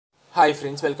Hi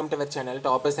friends, welcome to our channel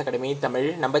Toppers Academy Tamil.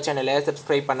 நம்ம சேனலை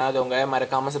subscribe பண்ணாதவங்க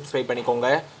மறக்காம சப்ஸ்கிரைப் பண்ணிக்கோங்க.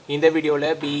 இந்த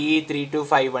வீடியோல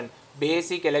BE3251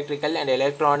 Basic Electrical and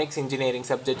Electronics Engineering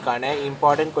சப்ஜெக்ட்கான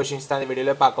important questions தான் இந்த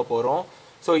வீடியோல பார்க்க போறோம்.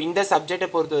 ஸோ இந்த சப்ஜெக்டை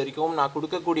பொறுத்த வரைக்கும் நான்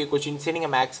கொடுக்கக்கூடிய क्वेश्चंஸே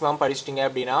நீங்கள் மேக்ஸிமம் படிச்சிட்டீங்க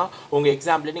அப்படின்னா உங்கள்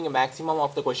எக்ஸாமில் நீங்கள் மேக்ஸிமம்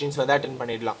ஆஃப் த क्वेश्चंस வந்து அட்டென்ட்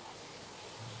பண்ணிடலாம்.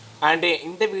 அண்ட்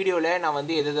இந்த வீடியோவில் நான்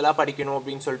வந்து எதெல்லாம் படிக்கணும்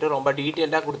அப்படின்னு சொல்லிட்டு ரொம்ப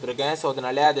டீட்டெயில்டாக கொடுத்துருக்கேன். ஸோ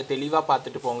அதனால் அதை தெளிவாக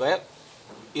பார்த்துட்டு போங்க,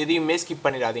 எதையுமே ஸ்கிப்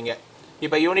பண்ணிடாதீங்க.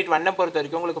 இப்போ யூனிட் 1 பொறுத்த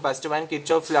வரைக்கும் உங்களுக்கு ஃபர்ஸ்ட் ஒன்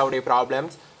கிர்ச்சாஃப்ஸ் லா உடைய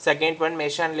problems, second one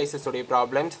mesh analysis உடைய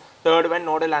problems, third one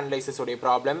nodal analysis உடைய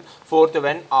problem, fourth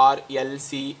one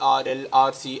RLC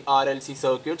ஆர்எல்ஆர்சி RLC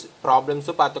circuits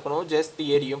ப்ராப்ளம்ஸும் பார்த்துக்கணும், ஜஸ்ட்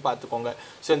தியரியும் பார்த்துக்கோங்க.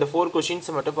 ஸோ இந்த 4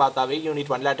 கொஷின்ஸ் மட்டும் பார்த்தாவே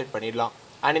யூனிட் 1ல அட்டென்ட் பண்ணிடலாம்.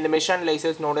 அண்ட் இந்த mesh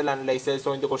analysis nodal analysis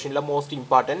so இந்த கொஷினில் மோஸ்ட்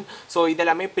இம்பார்ட்டன்ட். ஸோ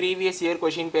இதெல்லாமே ப்ரீவியஸ் இயர்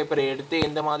கொஷின் பேப்பரை எடுத்து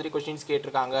எந்த மாதிரி கொஷின்ஸ்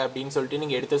கேட்டிருக்காங்க அப்படின்னு சொல்லிட்டு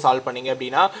நீங்கள் எடுத்து சால்வ் பண்ணிங்க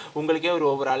அப்படின்னா உங்களுக்கே ஒரு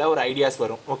ஓவராலாக ஒரு ஐடியாஸ்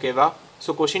வரும். ஓகேவா?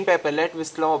 ஸோ கொஷின் பேப்பரில்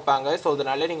ட்விஸ்ட்லாம் வைப்பாங்க. ஸோ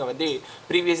அதனால நீங்கள் வந்து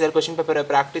ப்ரீவியஸ் இயர் கொஷின் பேப்பரை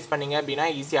ப்ராக்டிஸ் பண்ணிங்க அப்படின்னா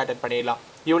ஈஸியாக அட்டென்ட் பண்ணிடலாம்.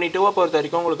 யூனிட் 2 பொறுத்த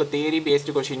வரைக்கும் உங்களுக்கு தியரி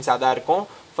பேஸ்டு கொஷின்ஸாக தான் இருக்கும்.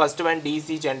 First one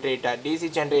DC generator. DC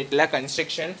ஜென்ரேட்டரில்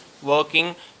construction,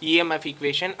 working, EMF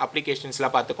equation,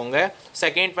 அப்ளிகேஷன்ஸ்லாம் பார்த்துக்கோங்க.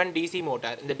 Second one DC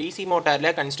motor. இந்த டிசி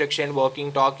மோட்டாரில் construction,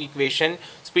 working, torque equation,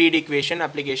 speed equation,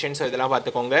 applications இதெல்லாம்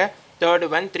பார்த்துக்கோங்க. Third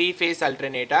one 3 phase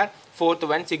alternator. Fourth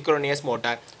one சிங்க்ரோனியஸ்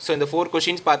motor. So இந்த 4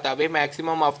 questions பார்த்தாவே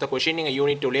maximum of the question நீங்கள்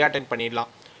unit 2லேயே attend பண்ணிடலாம்.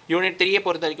 Unit 3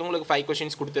 பொறுத்த வரைக்கும் உங்களுக்கு 5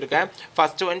 கொஷின்ஸ் கொடுத்துருக்கேன்.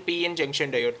 First one PN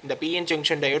junction diode. இந்த பிஎன்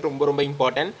ஜங்ஷன் டயோட் ரொம்ப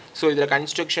இம்பார்ட்டன்ட். ஸோ இதில்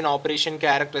கன்ஸ்ட்ரக்ஷன், ஆப்ரேஷன்,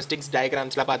 கேரக்டரிஸ்டிக்ஸ்,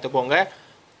 டயக்ராம்ஸ்லாம் பார்த்துக்கோங்க.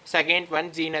 Second one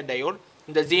Zener diode.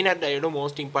 இந்த ஜீனர் டயோடும்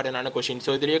மோஸ்ட் இம்பார்ட்டன்டான கொஷின்.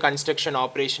 ஸோ இதுலேயே கன்ஸ்ட்ரக்ஷன்,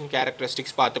 ஆப்ரேஷன்,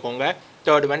 கேரக்டரிஸ்டிக்ஸ் பார்த்துக்கோங்க.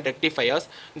 Third one ரெக்டிஃபயர்ஸ்.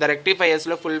 இந்த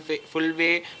ரெக்டிஃபயர்ஸில் ஃபுல் வே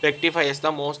ரெக்டிஃபயர்ஸ்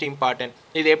தான் மோஸ்ட் இம்பார்ட்டன்ட்.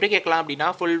 இது எப்படி கேட்கலாம் அப்படின்னா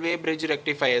ஃபுல் வே பிரிட்ஜ்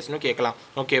ரெக்டிஃபயர்ஸ்னு கேட்கலாம்.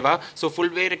 ஓகேவா? ஸோ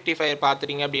ஃபுல் வே ரெக்டிஃபயர்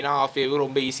பார்த்துட்டீங்க அப்படின்னா ஆஃப் வேவும்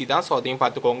ரொம்ப ஈஸி தான். ஸோ அதையும்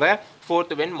பார்த்துக்கோங்க.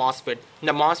 Fourth one MOSFET.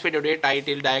 இந்த மாஸ்ஃபெட்டோடைய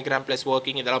டைட்டில், டயக்ராம் ப்ளஸ்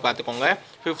ஒர்க்கிங் இதெல்லாம் பார்த்துக்கோங்க.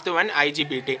 Fifth one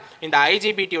IGBT. இந்த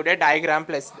ஐஜிபிடியோட டயக்ராம்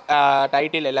ப்ளஸ்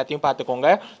டைட்டில் எல்லாத்தையும் பார்த்துக்கோங்க.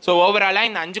 ஸோ ஓவராலாக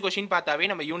இந்த 5 கொஷின்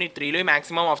பார்த்தாவே நம்ம unit 3லேயும்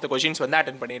maximum of the questions வந்து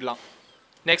அட்டென்ட் பண்ணிடலாம்.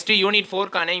 நெக்ஸ்ட் யூனிட்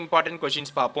 4க்கான இம்பார்ட்டன்ட்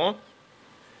கொஷின்ஸ் பார்ப்போம்.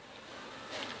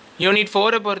 யூனிட்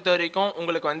 4 பொறுத்த வரைக்கும்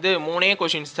உங்களுக்கு வந்து 3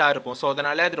 கொஷின்ஸ் தான் இருக்கும். ஸோ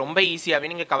அதனால் அது ரொம்ப ஈஸியாகவே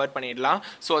நீங்கள் கவர் பண்ணிடலாம்.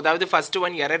 ஸோ அதாவது first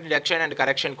one error detection and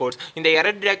correction quotes. இந்த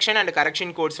error detection and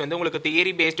correction quotes வந்து உங்களுக்கு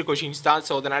தியரி பேஸ்டு கொஷின்ஸ் தான்.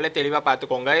 ஸோ அதனால் தெளிவாக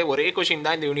பார்த்துக்கோங்க. ஒரே கொஷின்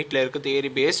தான் இந்த யூனிட்டில் இருக்குது,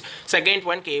 theory paste. Second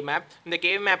one K map. இந்த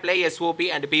கே மேப்பில் எஸ்ஓபி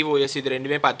அண்ட் பிஓஎஸ் இது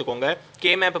ரெண்டுமே பார்த்துக்கோங்க.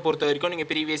 கே மேப்பை பொறுத்த வரைக்கும் நீங்கள்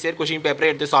ப்ரீவியஸ் இயர் கொஷின்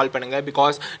பேப்பரை எடுத்து சால்வ் பண்ணுங்கள்,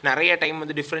 பிகாஸ் நிறைய டைம்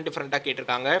வந்து டிஃப்ரெண்ட்டாக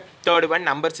கேட்டிருக்காங்க. Third one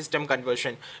number system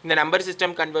conversion. இந்த number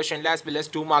system கன்வர்ஷனில் as well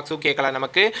as 2 மார்க்ஸும் கேட்கலாம்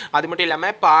நமக்கு. அது மட்டும்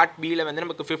இல்லாமல் பார்ட் பியில் வந்து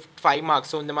நமக்கு 5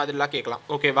 மார்க்ஸோ இந்த மாதிரிலாம் கேட்கலாம்.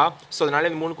 ஓகேவா? ஸோ அதனால்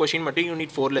இந்த 3 கொஷின் மட்டும்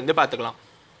யூனிட் 4லேருந்து பார்த்துக்கலாம்.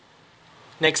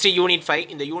 Next unit 5.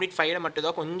 இந்த யூனிட் 5ல மட்டும்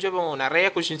தான் கொஞ்சம் நிறைய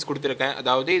கொஷின்ஸ் கொடுத்துருக்கேன்.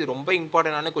 அதாவது இது ரொம்ப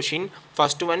இம்பார்ட்டண்டான question.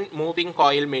 First one moving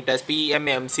coil metres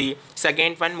பிஎம்எம்சி.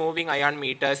 Second one moving ion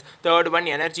metres. Third one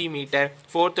energy metre.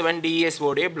 Fourth one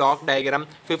டிஎஸ்ஓடைய block diagram.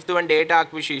 Fifth one data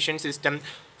acquisition system.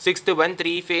 Sixth one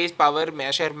 3 phase power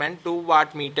measurement 2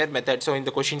 watt metre method. So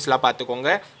இந்த கொஷின்ஸ்லாம்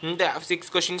பார்த்துக்கோங்க. இந்த 6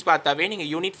 questions பார்த்தாவே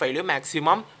நீங்கள் unit 5லையும்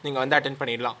maximum நீங்கள் வந்து attend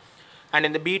பண்ணிடலாம். And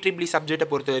இந்த BEE சப்ஜெக்டை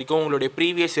பொறுத்த வரைக்கும் உங்களுடைய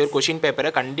ப்ரீவியஸ் இயர் கொஷின் பேப்பரை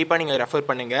கண்டிப்பாக நீங்கள் ரெஃபர்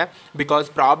பண்ணுங்கள். பிகாஸ்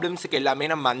ப்ராப்ளம்ஸுக்கு எல்லாமே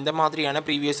நம்ம அந்த மாதிரியான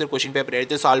ப்ரீவியஸ் இயர் கொஷின் பேப்பரை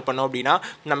எடுத்து சால்வ் பண்ணோம் அப்படின்னா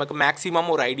நமக்கு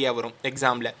மேக்ஸிமம் ஒரு ஐடியா வரும்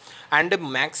எக்ஸாமில். And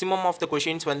maximum of the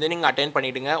questions வந்து நீங்கள் அட்டென்ட்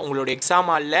பண்ணிவிடுங்க. உங்களோட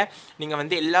எக்ஸாம் ஹாலில் நீங்கள்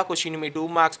வந்து எல்லா கொஷினுமே 2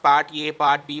 marks part A,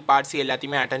 part B, part C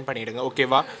எல்லாத்தையுமே அட்டென்ட் பண்ணிவிடுங்க.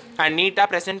 ஓகேவா? அண்ட் நீட்டாக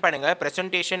ப்ரெசென்ட் பண்ணுங்கள்.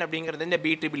 ப்ரெசன்டேஷன் அப்படிங்கிறது இந்த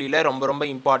BEE ரொம்ப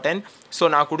இம்பார்ட்டன்ட். ஸோ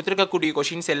நான் கொடுத்துருக்கக்கூடிய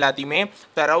கொஷின்ஸ் எல்லாத்தையுமே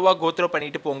தரவாக கோத்ரோ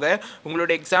பண்ணிட்டு போங்க.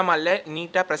 உங்களோட எக்ஸாம் ஹாலில்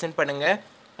நீட்டாக ப்ரெசென்ட் பண்ணுங்கள்.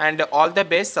 And all the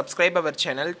best. Subscribe our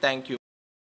channel. Thank you.